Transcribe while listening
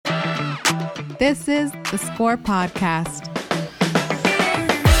This is the Score Podcast.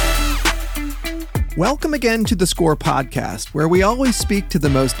 Welcome again to the Score Podcast, where we always speak to the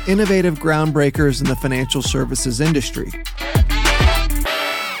most innovative groundbreakers in the financial services industry.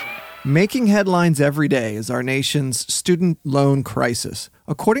 Making headlines every day is our nation's student loan crisis.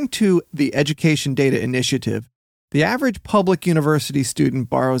 According to the Education Data Initiative, the average public university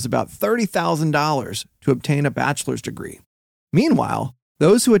student borrows about $30,000 to obtain a bachelor's degree. Meanwhile,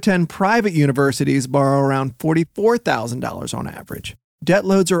 those who attend private universities borrow around $44,000 on average. Debt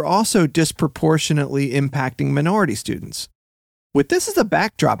loads are also disproportionately impacting minority students. With this as a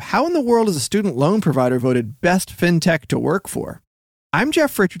backdrop, how in the world is a student loan provider voted best FinTech to work for? I'm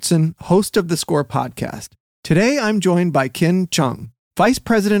Jeff Richardson, host of the Score Podcast. Today, I'm joined by Kin Chung, Vice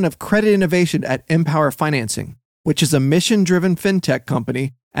President of Credit Innovation at Empower Financing, which is a mission-driven FinTech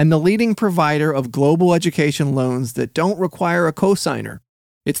company and the leading provider of global education loans that don't require a cosigner.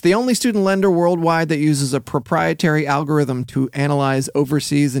 It's the only student lender worldwide that uses a proprietary algorithm to analyze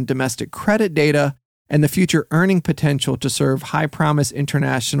overseas and domestic credit data and the future earning potential to serve high-promise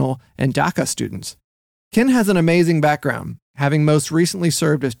international and DACA students. Kin has an amazing background, having most recently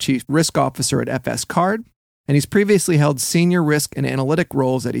served as Chief Risk Officer at FS Card, and he's previously held senior risk and analytic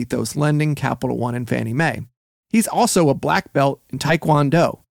roles at Ethos Lending, Capital One, and Fannie Mae. He's also a black belt in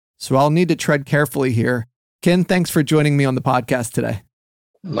Taekwondo, so I'll need to tread carefully here. Kin, thanks for joining me on the podcast today.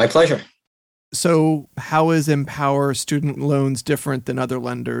 My pleasure. So how is Empower student loans different than other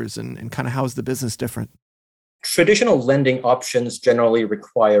lenders, and kind of how is the business different? Traditional lending options generally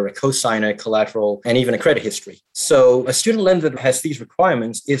require a cosigner, collateral, and even a credit history. So a student lender that has these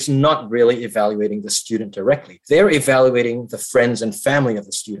requirements is not really evaluating the student directly. They're evaluating the friends and family of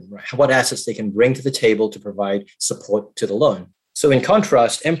the student, right? What assets they can bring to the table to provide support to the loan. So in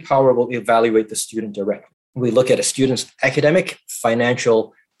contrast, Empower will evaluate the student directly. We look at a student's academic,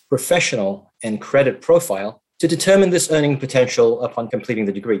 financial, professional, and credit profile to determine this earning potential upon completing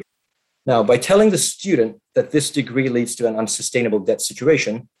the degree. Now, by telling the student that this degree leads to an unsustainable debt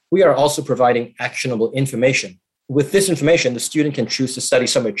situation, we are also providing actionable information. With this information, the student can choose to study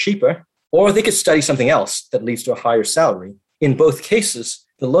somewhere cheaper, or they could study something else that leads to a higher salary. In both cases,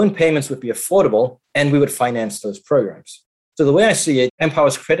 the loan payments would be affordable, and we would finance those programs. So the way I see it,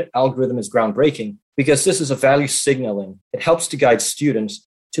 Empower's credit algorithm is groundbreaking because this is a value signaling. It helps to guide students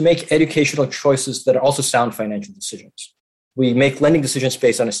to make educational choices that are also sound financial decisions. We make lending decisions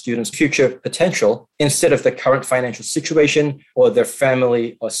based on a student's future potential instead of their current financial situation or their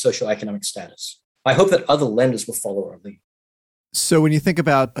family or socioeconomic status. I hope that other lenders will follow our lead. So when you think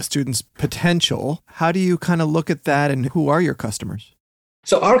about a student's potential, how do you kind of look at that, and who are your customers?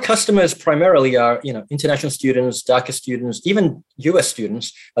 So our customers primarily are, international students, DACA students, even US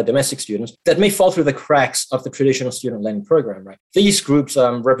students, domestic students that may fall through the cracks of the traditional student lending program, right? These groups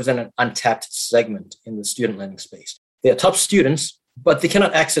represent an untapped segment in the student lending space. They are top students, but they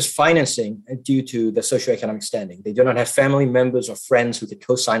cannot access financing due to their socioeconomic standing. They do not have family members or friends who could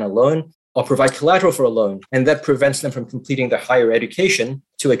co-sign a loan or provide collateral for a loan, and that prevents them from completing their higher education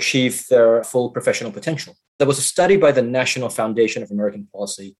to achieve their full professional potential. There was a study by the National Foundation of American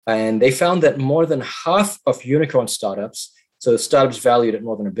Policy, and they found that more than half of unicorn startups, so startups valued at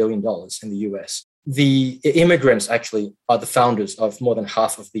more than $1 billion in the US, the immigrants actually are the founders of more than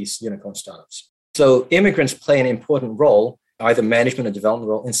half of these unicorn startups. So immigrants play an important role, either management or development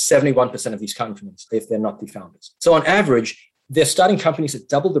role, in 71% of these companies, if they're not the founders. So on average, they're starting companies at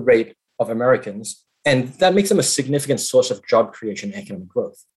double the rate of Americans, and that makes them a significant source of job creation and economic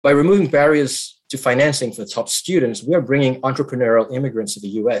growth. By removing barriers to financing for the top students, we are bringing entrepreneurial immigrants to the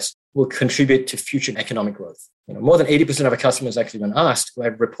US who will contribute to future economic growth. More than 80% of our customers actually, when asked, who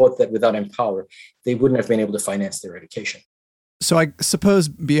report that without Empower, they wouldn't have been able to finance their education. So I suppose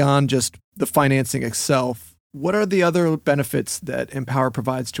beyond just the financing itself, what are the other benefits that Empower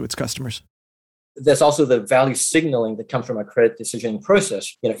provides to its customers? There's also the value signaling that comes from a credit decisioning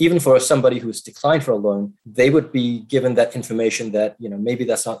process. Even for somebody who's declined for a loan, they would be given that information that, maybe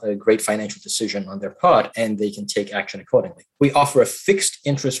that's not a great financial decision on their part, and they can take action accordingly. We offer a fixed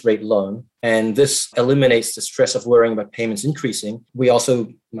interest rate loan, and this eliminates the stress of worrying about payments increasing. We also,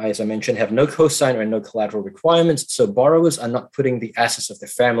 as I mentioned, have no cosigner and no collateral requirements, so borrowers are not putting the assets of their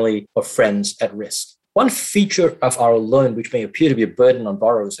family or friends at risk. One feature of our loan, which may appear to be a burden on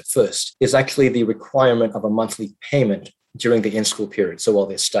borrowers at first, is actually the requirement of a monthly payment during the in-school period, so while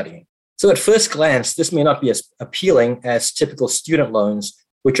they're studying. So at first glance, this may not be as appealing as typical student loans,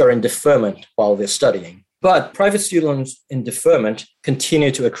 which are in deferment while they're studying. But private student loans in deferment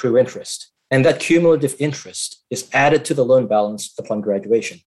continue to accrue interest, and that cumulative interest is added to the loan balance upon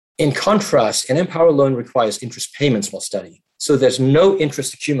graduation. In contrast, an Empower loan requires interest payments while studying. So there's no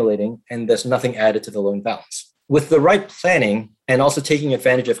interest accumulating and there's nothing added to the loan balance. With the right planning and also taking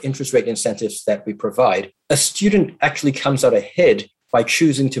advantage of interest rate incentives that we provide, a student actually comes out ahead by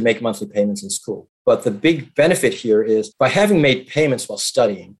choosing to make monthly payments in school. But the big benefit here is by having made payments while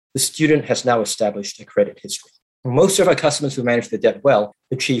studying, the student has now established a credit history. Most of our customers who manage their debt well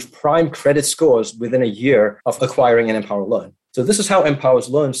achieve prime credit scores within a year of acquiring an Empower loan. So this is how Empower's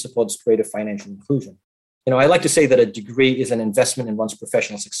loan supports greater financial inclusion. I like to say that a degree is an investment in one's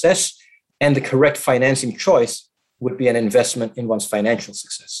professional success, and the correct financing choice would be an investment in one's financial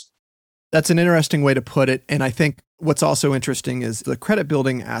success. That's an interesting way to put it. And I think what's also interesting is the credit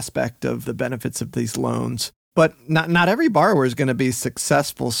building aspect of the benefits of these loans. But not every borrower is going to be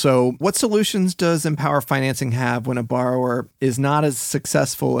successful. So what solutions does Empower Financing have when a borrower is not as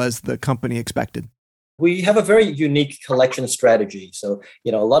successful as the company expected? We have a very unique collection strategy. So,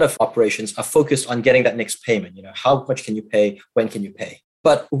 a lot of operations are focused on getting that next payment. How much can you pay? When can you pay?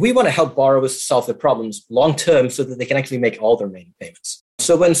 But we want to help borrowers solve their problems long term so that they can actually make all their remaining payments.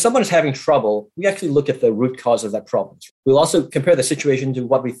 So when someone is having trouble, we actually look at the root cause of that problem. We'll also compare the situation to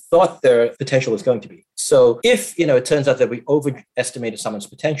what we thought their potential was going to be. So if, it turns out that we overestimated someone's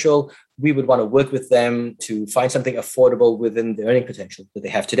potential, we would want to work with them to find something affordable within the earning potential that they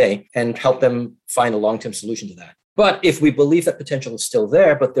have today and help them find a long-term solution to that. But if we believe that potential is still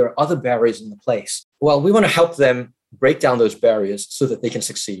there, but there are other barriers in the place, well, we want to help them break down those barriers so that they can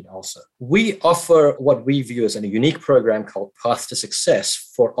succeed also. We offer what we view as a unique program called Path to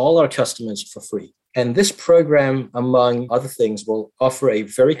Success for all our customers for free. And this program, among other things, will offer a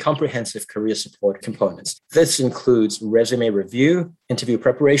very comprehensive career support components. This includes resume review, interview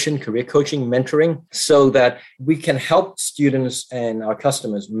preparation, career coaching, mentoring, so that we can help students and our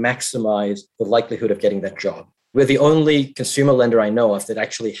customers maximize the likelihood of getting that job. We're the only consumer lender I know of that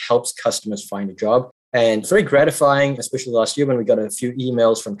actually helps customers find a job. And it's very gratifying, especially last year when we got a few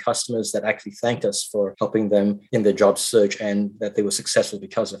emails from customers that actually thanked us for helping them in their job search and that they were successful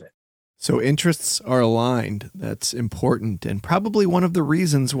because of it. So interests are aligned. That's important, and probably one of the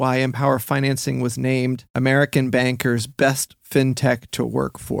reasons why Empower Financing was named American Banker's Best FinTech to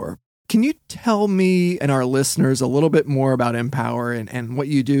Work For. Can you tell me and our listeners a little bit more about Empower and what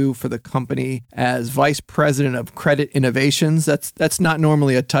you do for the company as Vice President of Credit Innovations? That's not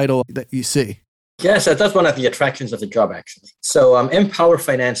normally a title that you see. Yes, that's one of the attractions of the job, actually. So Empower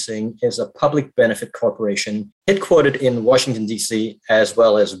Financing is a public benefit corporation headquartered in Washington, D.C., as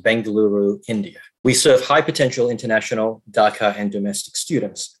well as Bengaluru, India. We serve high potential international, Dhaka, and domestic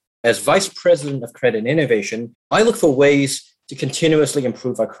students. As Vice President of Credit Innovation, I look for ways to continuously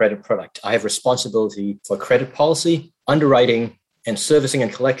improve our credit product. I have responsibility for credit policy, underwriting, and servicing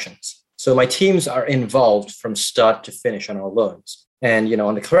and collections. So my teams are involved from start to finish on our loans. And,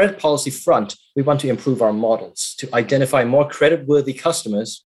 on the credit policy front, we want to improve our models to identify more credit-worthy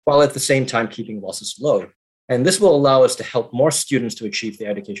customers while at the same time keeping losses low. And this will allow us to help more students to achieve their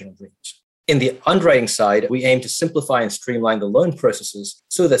educational dreams. In the underwriting side, we aim to simplify and streamline the loan processes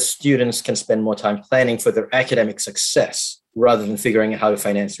so that students can spend more time planning for their academic success rather than figuring out how to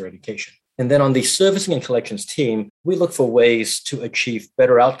finance their education. And then on the servicing and collections team, we look for ways to achieve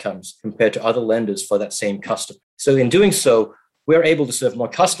better outcomes compared to other lenders for that same customer. So in doing so, we're able to serve more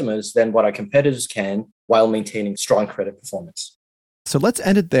customers than what our competitors can while maintaining strong credit performance. So let's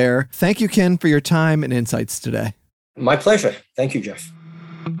end it there. Thank you, Ken, for your time and insights today. My pleasure. Thank you, Jeff.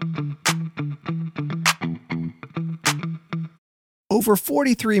 Over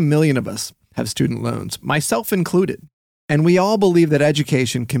 43 million of us have student loans, myself included. And we all believe that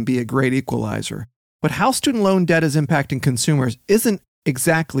education can be a great equalizer. But how student loan debt is impacting consumers isn't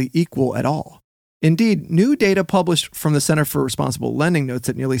exactly equal at all. Indeed, new data published from the Center for Responsible Lending notes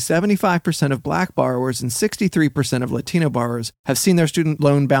that nearly 75% of Black borrowers and 63% of Latino borrowers have seen their student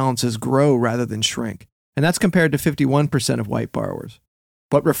loan balances grow rather than shrink. And that's compared to 51% of white borrowers.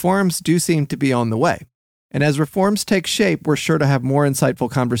 But reforms do seem to be on the way. And as reforms take shape, we're sure to have more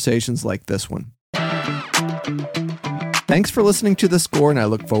insightful conversations like this one. Thanks for listening to The Score, and I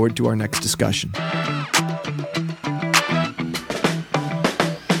look forward to our next discussion.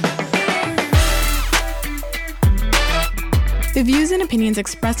 The views and opinions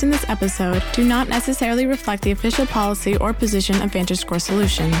expressed in this episode do not necessarily reflect the official policy or position of VantageScore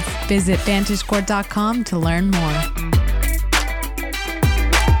Solutions. Visit VantageScore.com to learn more.